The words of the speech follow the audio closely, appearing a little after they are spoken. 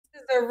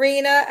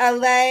Serena,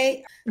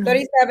 LA,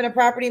 37, a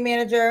property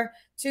manager,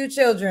 2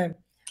 children.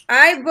 All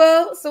right,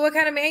 boo. So what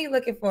kind of man you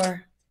looking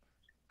for?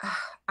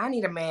 I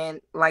need a man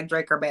like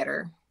Drake or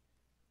better.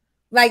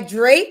 Like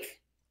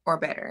Drake? Or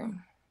better.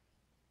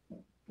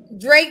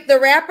 Drake the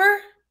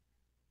rapper?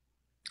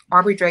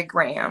 Aubrey Drake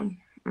Graham.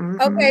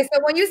 Okay,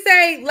 so when you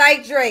say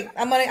like Drake,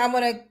 I'm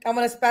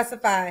gonna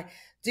specify.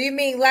 Do you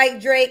mean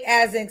like Drake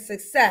as in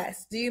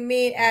success? Do you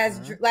mean as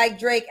like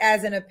Drake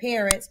as in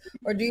appearance,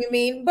 or do you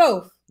mean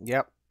both?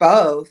 Yep.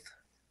 Both.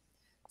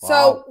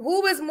 So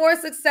who is more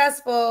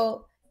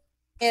successful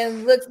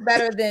and looks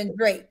better than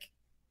Drake?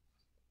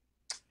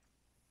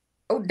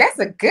 Oh, that's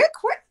a good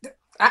question.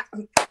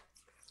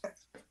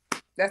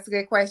 That's a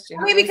good question.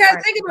 I mean, because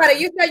think about it.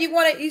 You said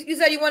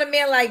you want a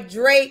man like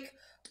Drake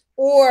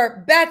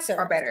or better.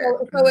 Or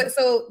better.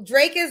 So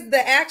Drake is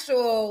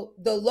the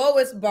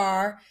lowest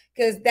bar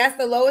because that's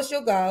the lowest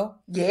you'll go.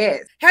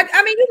 Yes. You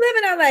live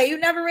in LA. You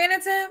never ran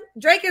into him?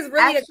 Drake is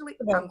really actually.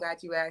 I'm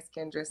glad you asked,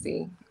 Kendra.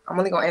 See, I'm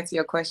only gonna answer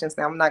your questions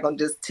now. I'm not gonna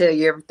just tell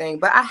you everything,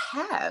 but I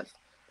have.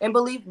 And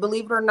believe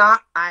it or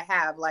not, I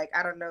have. Like,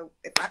 I don't know,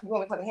 if I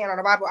want to put a hand on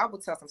the Bible, I will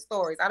tell some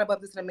stories. I'd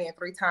above this to the man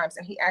 3 times,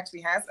 and he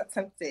actually has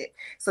attempted.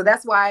 So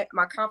that's why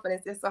my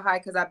confidence is so high,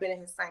 because I've been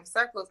in his same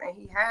circles, and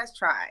he has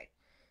tried.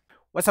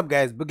 What's up,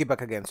 guys? Boogie back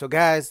again. So,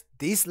 guys,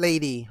 this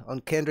lady on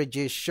Kendra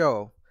G's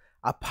show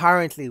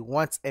apparently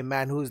wants a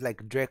man who's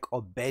like Drake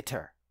or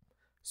better.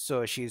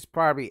 So she's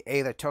probably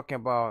either talking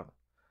about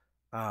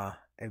a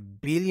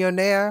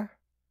billionaire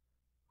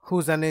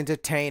who's an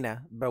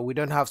entertainer, but we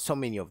don't have so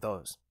many of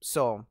those.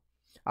 So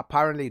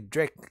apparently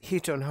Drake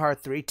hit on her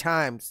 3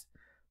 times,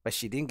 but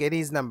she didn't get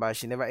his number.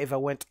 She never ever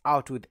went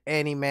out with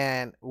any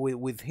man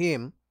with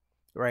him,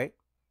 right?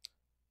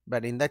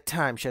 But in that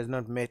time, she has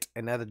not met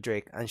another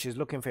Drake, and she's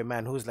looking for a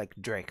man who's like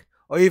Drake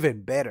or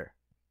even better.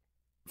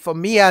 For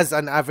me, as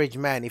an average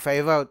man, if I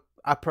ever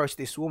approach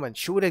this woman,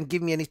 she wouldn't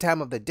give me any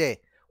time of the day.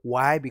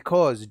 Why?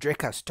 Because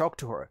Drake has talked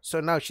to her. So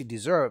now she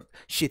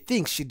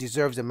thinks she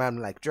deserves a man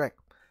like Drake.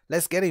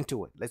 Let's get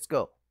into it. Let's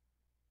go.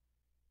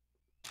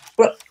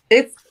 Well,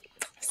 it's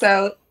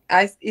Sarkita,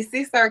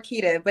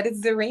 but it's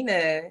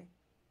Zarina.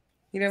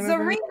 You know,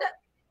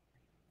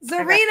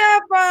 Zarina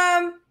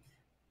from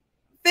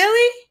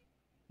Philly?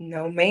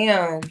 No,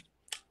 ma'am.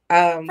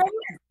 From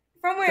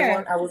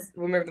where?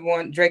 Remember the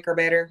one Drake or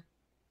better.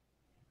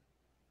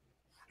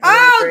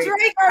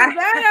 Drake or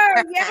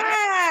better.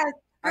 Yes,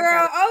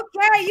 girl.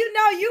 Okay, you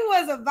know you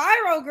was a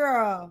viral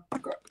girl.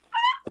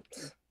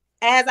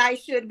 As I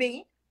should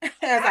be.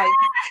 As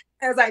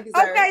I deserve.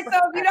 Okay,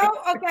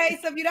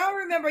 so if you don't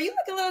remember, you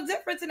look a little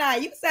different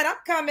tonight. You said I'm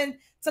coming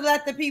to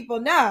let the people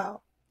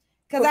know,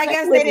 because I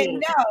guess they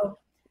didn't know.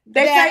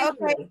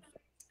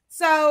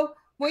 So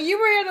when you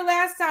were here the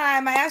last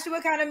time, I asked you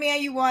what kind of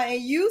man you want,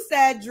 and you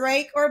said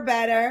Drake or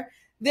better.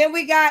 Then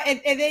we got,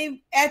 and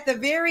then at the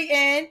very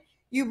end,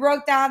 you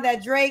broke down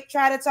that Drake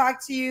tried to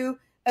talk to you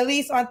at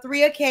least on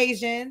 3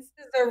 occasions.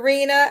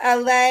 Serena,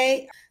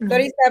 LA,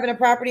 37, a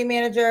property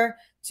manager,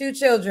 2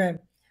 children.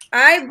 All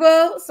right,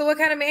 boo. So what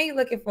kind of man you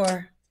looking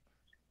for?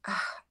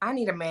 I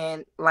need a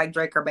man like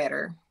Drake or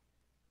better.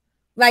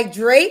 Like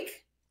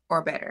Drake?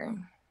 Or better.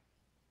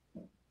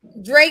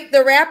 Drake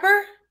the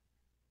rapper?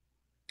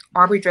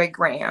 Aubrey Drake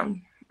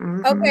Graham.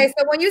 Okay,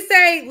 so when you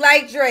say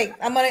like Drake,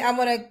 I'm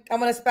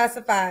gonna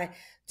specify.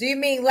 Do you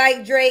mean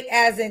like Drake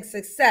as in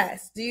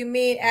success? Do you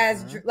mean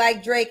as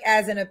like Drake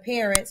as an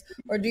appearance,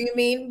 or do you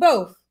mean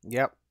both?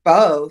 Yep.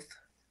 Both.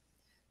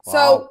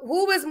 So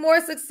who is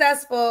more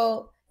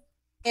successful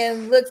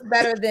and looks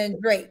better than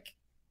Drake?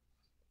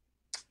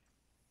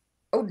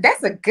 Oh,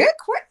 that's a good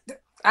question.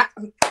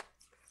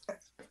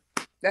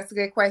 That's a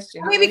good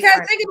question. I mean,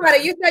 because think about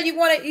it. You said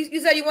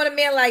you want a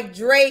man like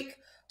Drake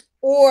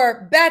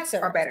or better.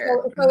 Or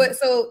better.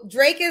 So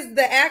Drake is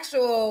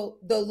the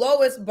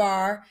lowest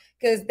bar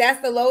because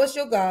that's the lowest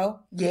you'll go.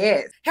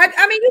 Yes. You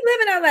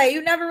live in LA.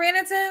 You never ran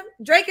into him?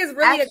 Drake is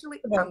really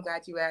I'm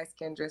glad you asked,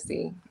 Kendra.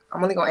 See,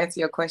 I'm only gonna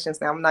answer your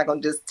questions now. I'm not gonna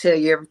just tell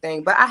you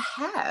everything, but I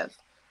have.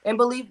 And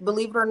believe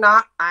it or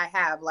not, I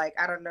have. Like,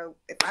 I don't know,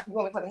 if I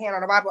want to put a hand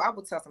on the Bible, I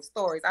will tell some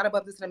stories. I'd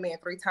above this to the man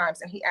 3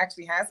 times, and he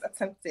actually has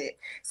attempted.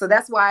 So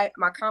that's why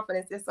my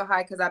confidence is so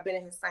high, because I've been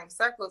in his same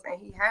circles,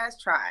 and he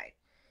has tried.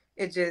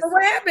 It just. So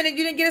what happened? And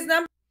you didn't get his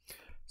number?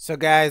 So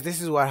guys, this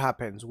is what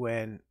happens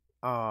when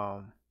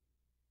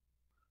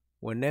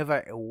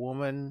whenever a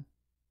woman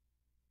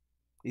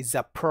is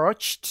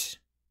approached,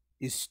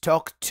 is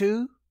talked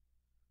to,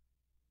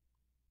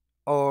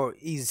 or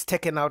is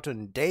taken out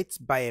on dates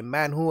by a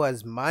man who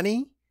has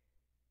money,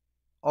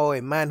 or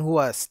a man who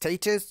has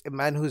status, a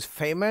man who's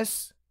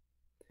famous,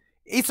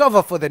 it's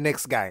over for the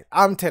next guy.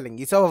 I'm telling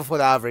you, it's over for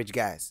the average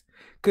guys.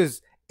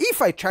 Because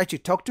if I try to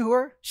talk to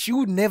her, she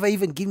would never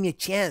even give me a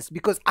chance,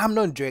 because I'm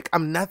not Drake.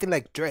 I'm nothing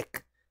like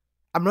Drake.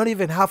 I'm not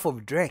even half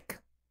of Drake.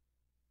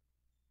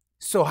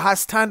 So her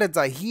standards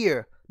are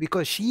here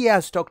because she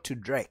has talked to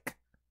Drake.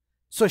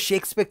 So she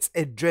expects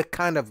a Drake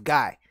kind of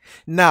guy.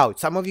 Now,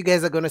 some of you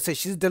guys are gonna say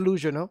she's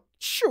delusional.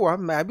 Sure,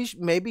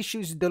 maybe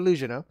she's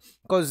delusional.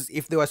 Because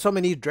if there were so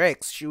many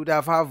Drakes, she would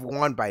have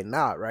one by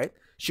now, right?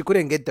 She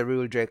couldn't get the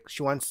real Drake.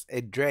 She wants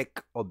a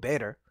Drake or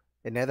better.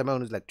 Another man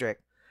who's like Drake.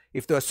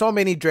 If there were so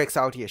many Drakes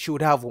out here, she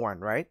would have one,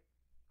 right?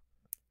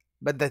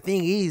 But the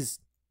thing is,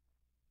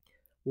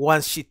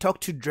 once she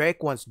talked to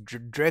Drake, once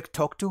Drake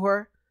talked to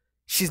her,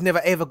 she's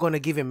never ever gonna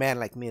give a man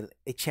like me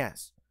a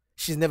chance.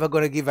 She's never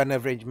gonna give an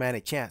average man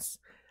a chance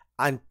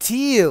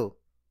until,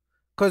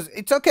 because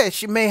it's okay.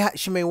 She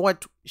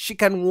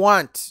can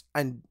want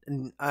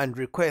and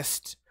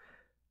request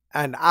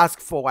and ask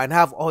for and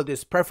have all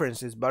these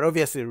preferences, but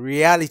obviously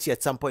reality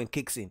at some point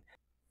kicks in.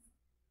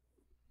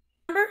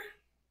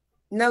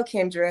 No,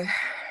 Kendra.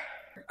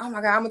 Oh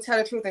my God, I'm gonna tell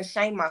the truth and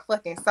shame my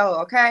fucking soul.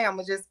 Okay, I'm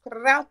gonna just put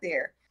it out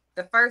there.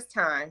 The first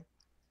time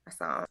I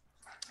saw him,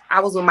 I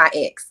was with my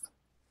ex.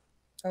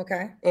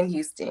 Okay. In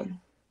Houston.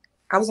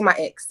 I was with my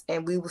ex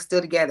and we were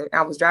still together.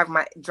 I was driving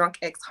my drunk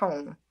ex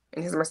home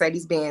in his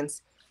Mercedes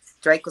Benz.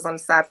 Drake was on the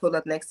side, pulled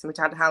up next to me,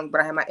 tried to holler,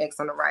 but I had my ex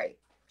on the right.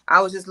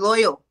 I was just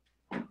loyal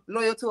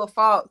to a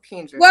fault,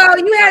 Kendra. Well,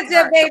 you had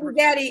your baby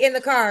daddy in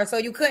the car, so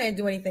you couldn't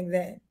do anything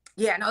then.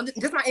 Yeah, no,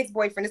 just my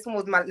ex-boyfriend. This one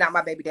was not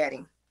my baby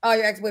daddy. Oh,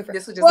 your ex-boyfriend.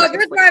 This was just well, if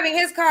you're driving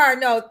his car,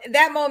 no,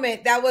 that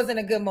moment that wasn't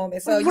a good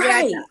moment. So you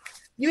had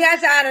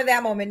to honor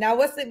that moment. Now,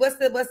 what's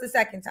the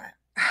second time?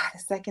 The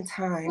second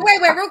time.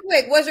 Wait, real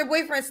quick. Was your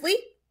boyfriend asleep?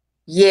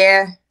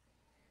 Yeah.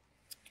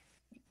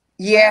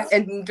 Yeah,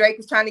 and Drake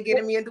was trying to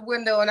get me in the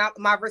window, and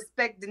my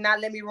respect did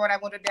not let me roll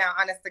that window down.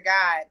 Honest to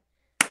God.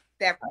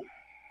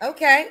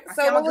 Okay,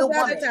 so what was the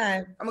other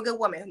time? I'm a good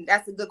woman.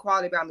 That's a good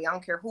quality about me. I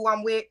don't care who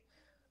I'm with.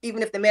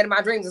 Even if the man of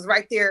my dreams is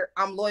right there,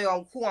 I'm loyal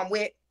on who I'm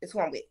with. It's who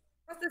I'm with.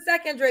 What's the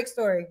second Drake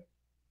story?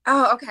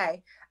 Oh,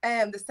 okay.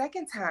 The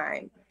second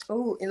time,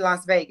 in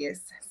Las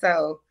Vegas.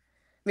 So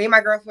me and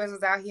my girlfriend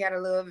was out. He had a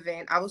little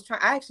event. I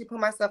actually put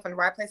myself in the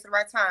right place at the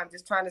right time,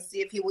 just trying to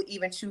see if he would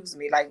even choose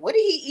me. Like, would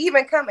he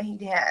even come? And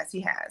he has.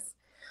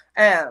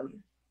 The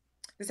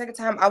second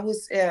time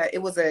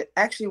it was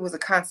a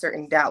concert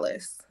in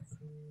Dallas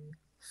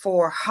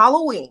for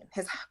Halloween.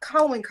 His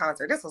Halloween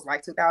concert. This was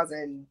like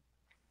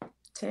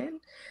 2010.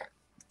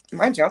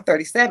 Mind you, I'm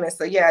 37.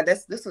 So yeah,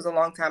 this was a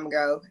long time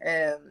ago.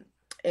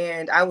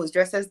 And I was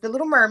dressed as the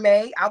Little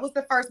Mermaid. I was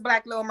the first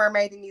Black Little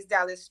Mermaid in these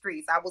Dallas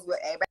streets. I was with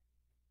everybody.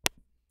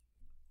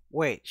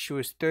 Wait, she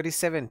was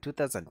 37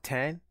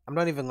 2010? I'm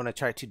not even going to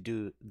try to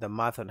do the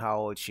math on how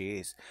old she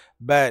is.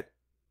 But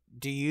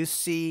do you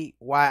see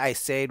why I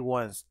said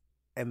once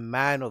a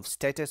man of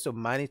status or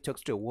money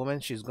talks to a woman,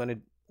 she's going to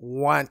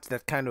want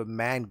that kind of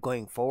man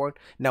going forward?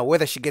 Now,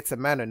 whether she gets a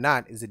man or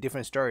not is a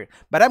different story.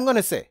 But I'm going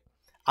to say,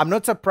 I'm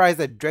not surprised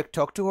that Drake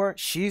talked to her.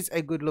 She's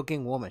a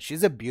good-looking woman.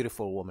 She's a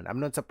beautiful woman. I'm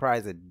not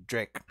surprised that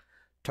Drake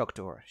talked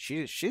to her.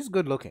 She's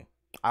good looking.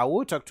 I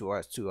will talk to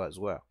her too as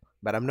well.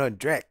 But I'm not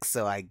Drake,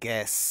 so I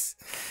guess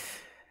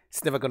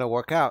it's never gonna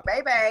work out.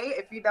 Baby,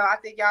 if you know, I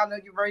think y'all know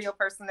your real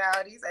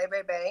personalities. Hey,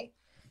 baby.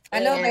 I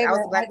know, baby. I was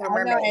a Black Little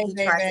Mermaid. He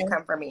tries to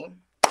come for me.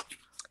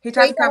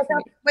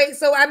 Wait,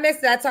 so I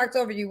missed it. I talked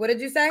over you. What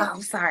did you say? Oh,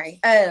 sorry.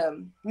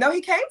 No,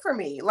 he came for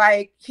me.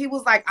 Like, he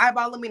was like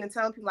eyeballing me and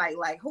telling people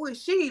like who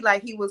is she?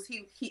 Like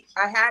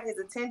I had his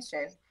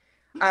attention.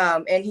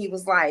 And he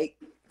was like,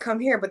 come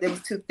here, but it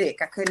was too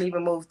thick. I couldn't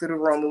even move through the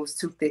room. It was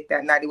too thick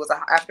that night. It was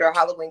after a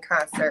Halloween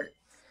concert.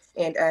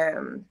 And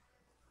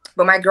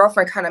but my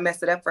girlfriend kind of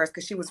messed it up first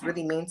because she was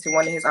really mean to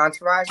one of his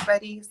entourage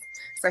buddies.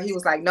 So he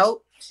was like,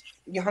 nope,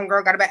 your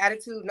homegirl got a bad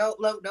attitude. Nope.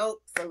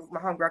 So my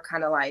homegirl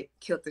kind of like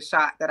killed the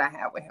shot that I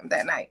had with him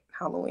that night,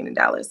 Halloween in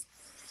Dallas.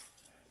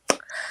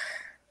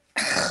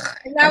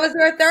 And that was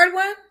your third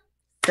one?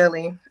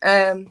 Silly.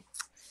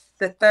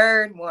 The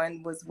third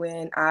one was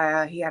when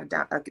he had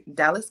a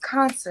Dallas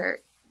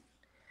concert.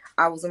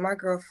 I was with my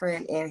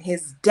girlfriend, and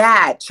his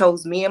dad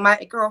chose me and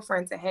my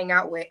girlfriend to hang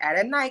out with at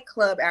a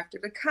nightclub after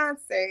the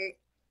concert.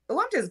 Oh,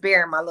 I'm just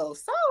bearing my little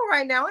soul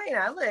right now, ain't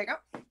I? Look,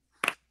 I'm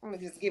gonna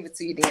just give it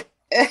to you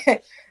then.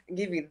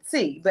 Give you the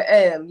tea. But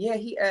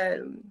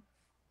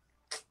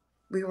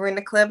we were in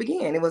the club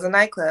again. It was a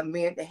nightclub.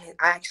 I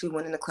actually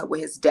went in the club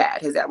with his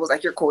dad. His dad was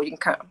like, "You're cool, you can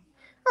come."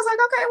 I was like,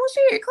 "Okay, well,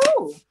 shit,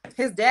 cool."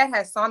 His dad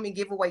had saw me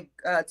give away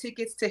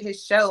tickets to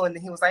his show, and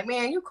then he was like,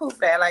 "Man, you cool for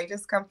that? Like,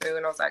 just come through."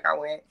 And I was like, I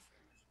went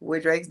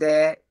with Drake's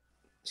dad.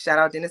 Shout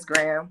out Dennis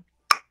Graham.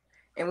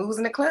 And we was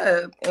in the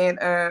club. And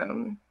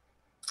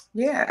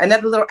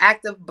another little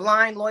act of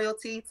blind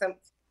loyalty to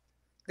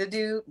the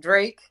dude,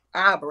 Drake,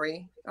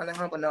 Aubrey, on the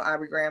humble note,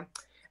 Aubrey Graham.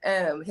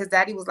 His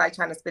daddy was like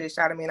trying to spit a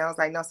shot at me, and I was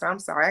like, "No, sir, I'm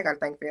sorry. I gotta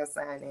thank for your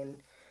son."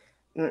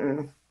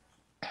 And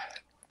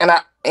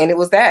and it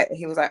was that.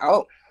 He was like,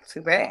 "Oh,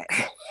 too bad."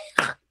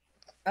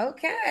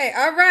 Okay.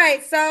 All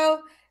right.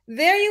 So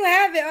there you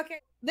have it.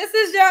 Okay. This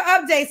is your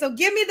update. So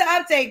give me the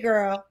update,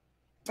 girl.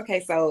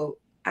 Okay, so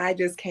I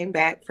just came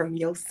back from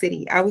Yo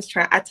City. I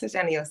touched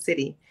down in Yo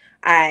City.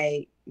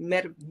 I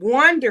met a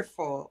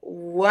wonderful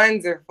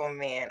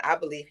man. I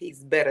believe he's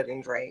better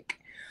than Drake.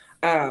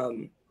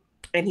 And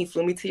he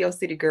flew me to Yo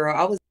City, girl.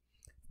 I was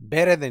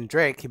better than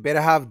Drake. He better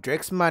have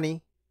Drake's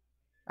money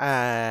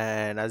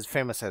and as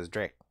famous as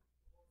Drake.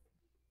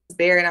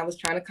 There, and I was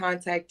trying to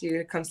contact you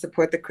to come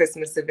support the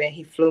Christmas event.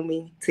 He flew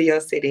me to your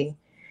city,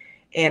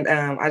 and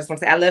I just want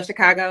to say I love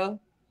Chicago.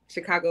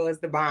 Chicago is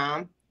the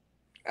bomb.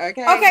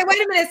 Okay. Okay, wait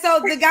a minute.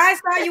 So the guy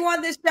saw you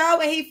on this show,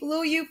 and he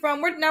flew you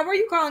from where? Now, where are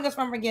you calling us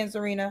from again,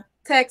 Serena?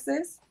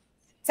 Texas.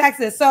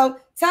 Texas. So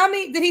tell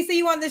me, did he see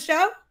you on the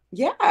show?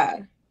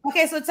 Yeah.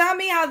 Okay, so tell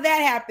me how that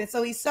happened.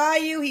 So he saw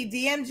you, he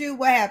DM'd you.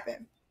 What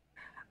happened?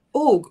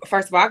 Oh,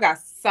 first of all, I got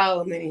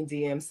so many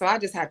DMs, so I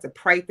just had to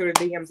pray through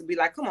the DMs and be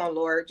like, "Come on,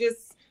 Lord,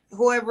 just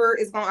whoever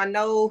is going, I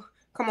know."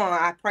 Come on,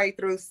 I prayed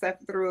through,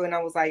 stepped through, and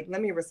I was like,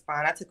 let me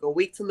respond. I took a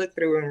week to look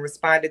through and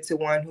responded to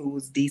one who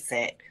was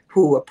decent,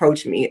 who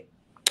approached me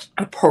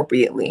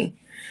appropriately.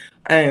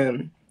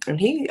 And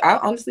I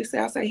honestly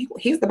say,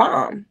 he's the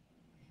bomb.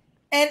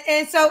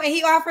 And so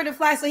he offered to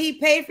fly, so he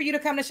paid for you to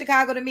come to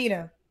Chicago to meet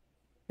him.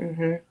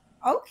 Mm-hmm.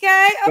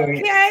 Okay.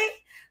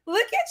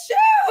 Look at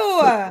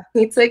you.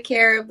 He took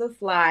care of the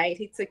flight.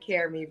 He took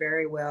care of me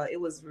very well. It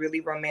was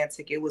really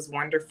romantic. It was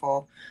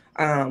wonderful.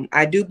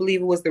 I do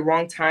believe it was the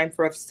wrong time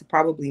for us to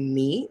probably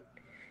meet.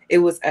 It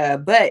was,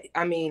 but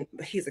I mean,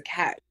 he's a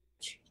catch.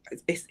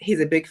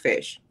 He's a big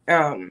fish.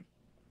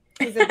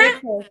 He's a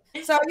big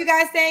fish. So are you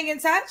guys staying in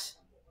touch?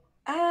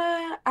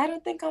 I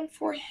don't think I'm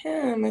for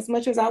him as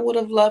much as I would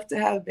have loved to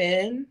have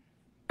been.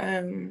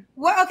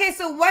 Well, okay,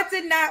 so what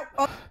did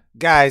not...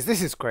 Guys,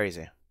 this is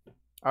crazy.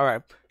 All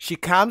right. She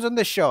comes on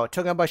the show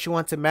talking about she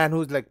wants a man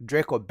who's like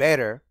Drake or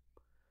better.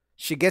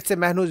 She gets a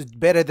man who's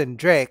better than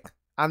Drake.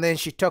 And then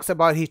she talks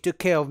about he took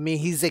care of me.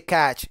 He's a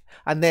catch.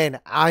 And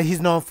then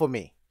he's known for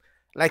me.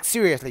 Like,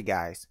 seriously,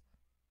 guys.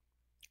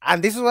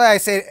 And this is why I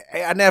said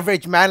an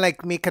average man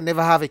like me can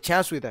never have a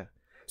chance with her.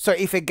 So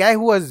if a guy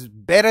who was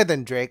better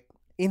than Drake,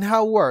 in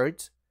her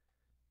words,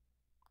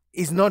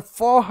 is not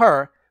for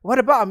her, what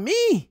about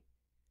me?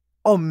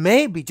 Or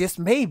maybe, just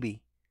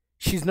maybe,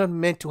 she's not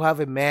meant to have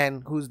a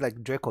man who's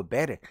like Drake or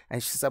better,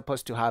 and she's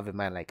supposed to have a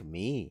man like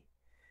me.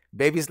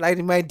 Baby, slide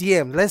in my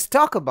DM. Let's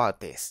talk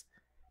about this.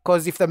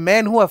 Because if the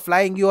men who are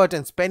flying you out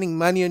and spending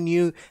money on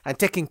you and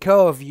taking care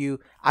of you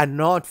are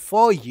not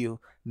for you,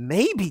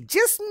 maybe,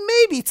 just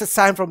maybe, it's a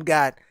sign from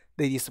God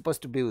that you're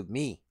supposed to be with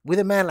me, with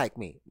a man like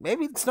me.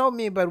 Maybe it's not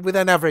me, but with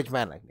an average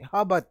man like me.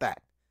 How about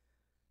that?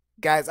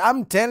 Guys,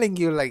 I'm telling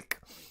you, like,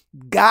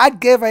 God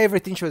gave her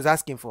everything she was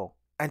asking for,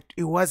 and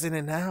it wasn't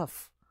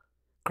enough.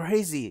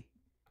 Crazy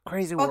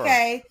world.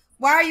 Okay,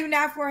 why are you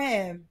not for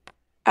him?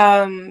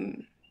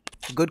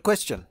 Good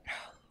question.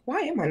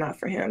 Why am I not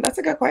for him? That's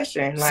a good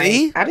question. Like,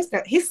 see,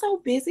 he's so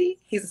busy.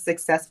 He's a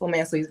successful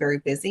man, so he's very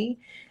busy,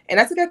 and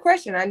that's a good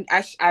question.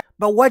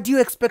 But what do you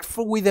expect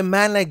with a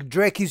man like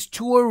Drake? He's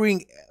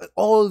touring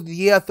all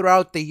year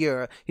throughout the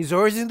year. He's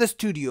always in the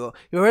studio.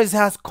 He always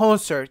has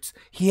concerts.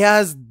 He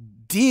has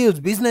deals,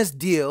 business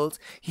deals.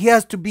 He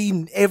has to be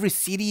in every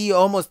city,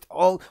 almost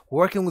all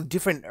working with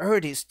different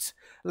artists.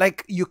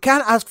 Like, you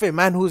can't ask for a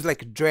man who's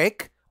like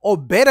Drake or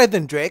better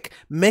than Drake,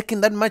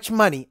 making that much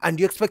money, and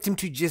you expect him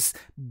to just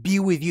be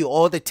with you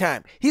all the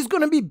time. He's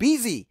gonna be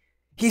busy.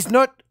 He's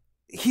not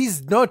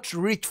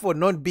rich for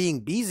not being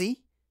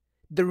busy.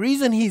 The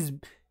reason he's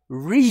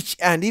rich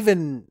and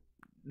even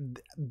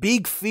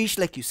big fish,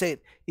 like you said,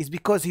 is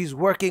because he's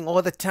working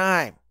all the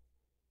time.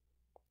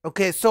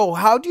 Okay, so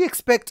how do you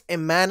expect a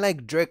man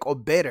like Drake or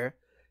better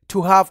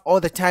to have all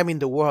the time in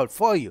the world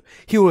for you?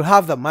 He will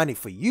have the money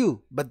for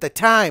you, but the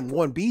time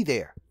won't be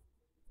there.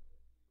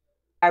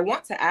 I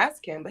want to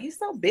ask him, but he's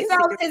so busy.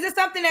 So is it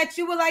something that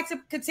you would like to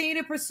continue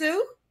to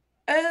pursue?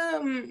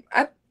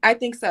 I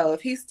think so.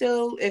 If he's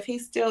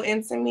still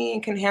into me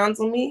and can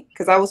handle me,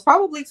 because I was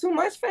probably too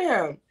much for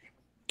him.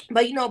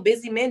 But you know,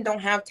 busy men don't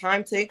have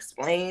time to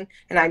explain.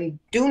 And I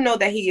do know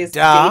that he is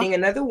dating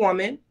another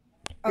woman.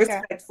 Okay.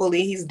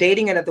 Respectfully, he's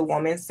dating another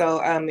woman.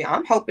 So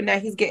I'm hoping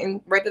that he's getting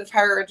rid of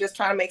her and just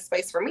trying to make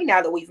space for me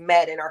now that we've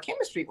met and our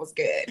chemistry was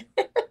good.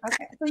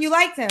 Okay. So you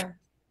liked him?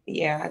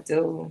 Yeah, I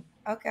do.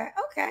 Okay.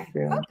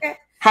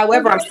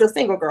 However, I'm still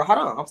single, girl. Hold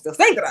on, I'm still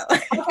single.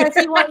 Okay, so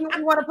you want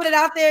to put it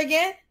out there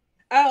again?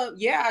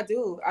 Yeah, I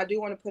do. I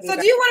do want to put it. So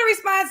do you want to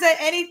respond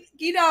to any?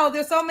 You know,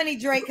 there's so many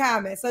Drake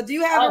comments. So do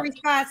you have a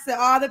response to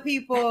all the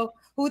people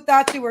who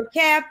thought you were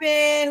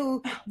capping,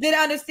 who didn't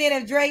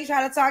understand if Drake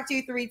tried to talk to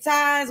you 3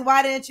 times?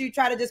 Why didn't you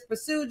try to just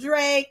pursue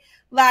Drake?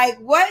 Like,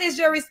 what is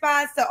your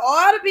response to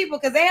all the people?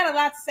 Because they had a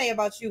lot to say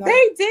about you. Huh?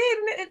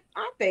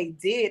 They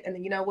did.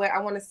 And you know what? I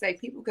want to say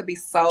people could be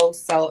so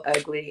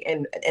ugly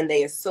and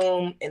they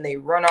assume and they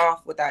run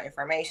off without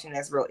information.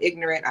 That's real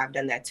ignorant. I've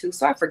done that too.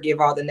 So I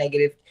forgive all the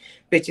negative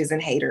bitches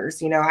and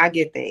haters. You know, I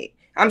get that.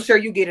 I'm sure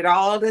you get it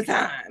all the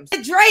time.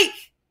 Did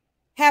Drake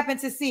happen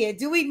to see it?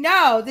 Do we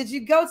know? Did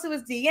you go to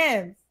his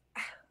DMs?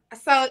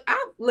 So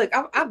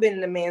I've been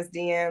in the man's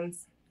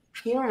DMs.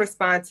 He don't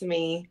respond to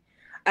me.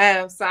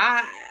 So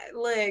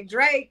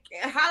Drake,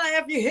 holla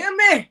if you hear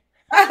me.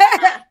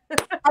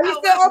 Are you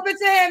still open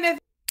to him?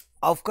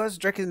 Of course,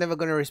 Drake is never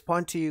going to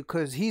respond to you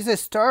because he's a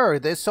star.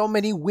 There's so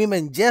many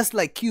women just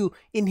like you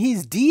in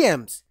his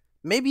DMs,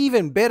 maybe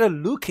even better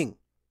looking,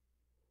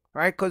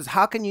 right? Because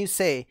how can you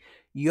say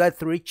you had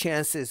 3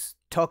 chances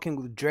talking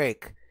with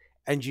Drake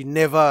and you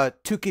never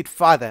took it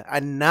further,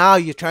 and now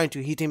you're trying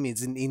to hit him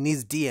in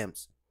his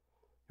DMs,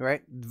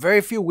 right?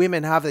 Very few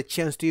women have the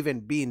chance to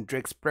even be in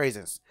Drake's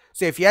presence.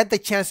 So if you had the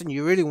chance and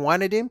you really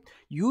wanted him,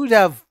 you would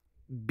have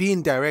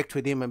been direct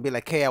with him and be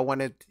like, hey, I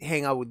want to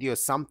hang out with you or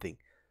something,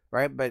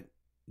 right? But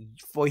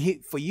for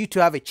you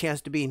to have a chance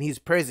to be in his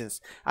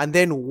presence and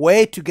then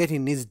wait to get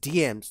in his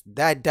DMs,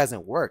 that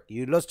doesn't work.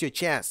 You lost your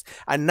chance.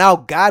 And now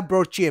God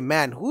brought you a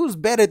man who's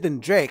better than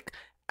Drake,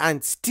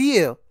 and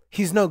still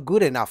he's not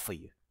good enough for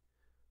you.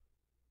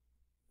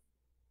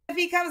 If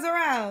he comes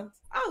around.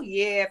 Oh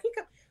yeah, if he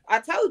come,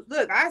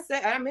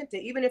 I meant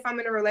it. Even if I'm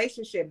in a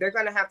relationship, they're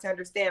gonna have to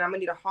understand I'm gonna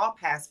need a hall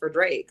pass for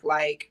Drake.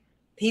 Like,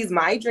 he's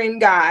my dream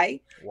guy.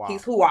 Wow.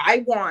 He's who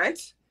I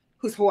want,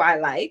 who's who I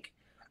like.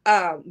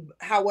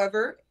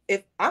 However,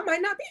 if I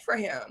might not be for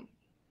him.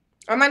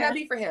 I might not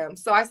be for him.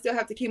 So I still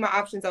have to keep my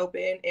options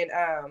open, and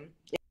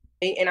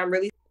I'm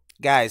really,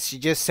 guys, she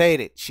just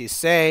said it. She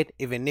said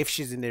even if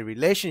she's in a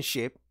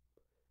relationship,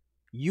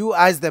 you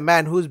as the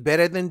man who's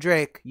better than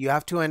Drake, you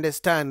have to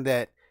understand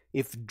that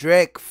if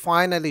Drake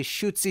finally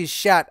shoots his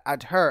shot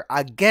at her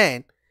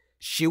again,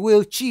 she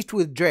will cheat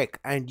with Drake.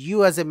 And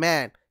you as a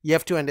man, you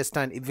have to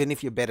understand even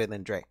if you're better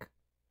than Drake.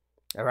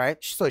 All right?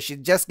 So she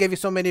just gave you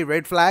so many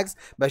red flags,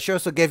 but she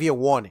also gave you a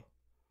warning.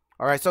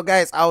 All right? So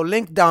guys, I'll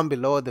link down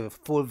below the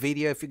full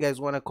video if you guys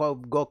want to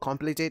go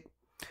complete it.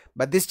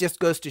 But this just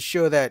goes to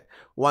show that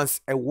once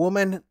a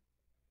woman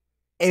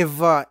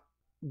ever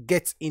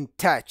gets in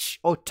touch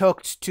or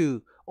talked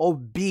to or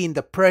be in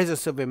the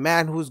presence of a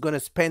man who's going to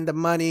spend the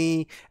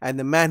money and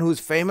the man who's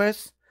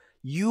famous,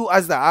 you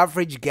as the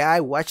average guy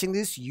watching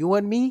this, you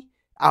and me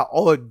are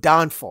all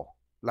done for.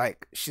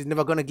 Like, she's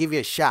never going to give you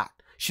a shot.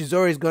 She's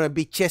always going to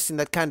be chasing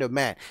that kind of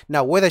man.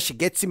 Now, whether she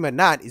gets him or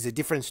not is a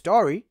different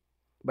story,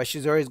 but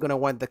she's always going to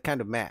want that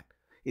kind of man.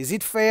 Is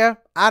it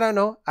fair? I don't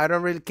know. I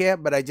don't really care,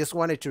 but I just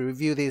wanted to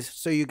review this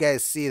so you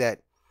guys see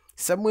that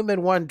some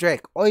women want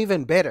Drake, or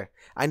even better.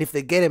 And if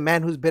they get a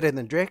man who's better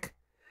than Drake,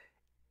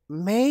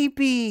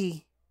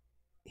 maybe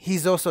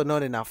he's also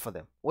not enough for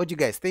them. What do you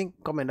guys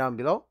think? Comment down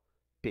below.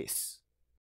 Peace.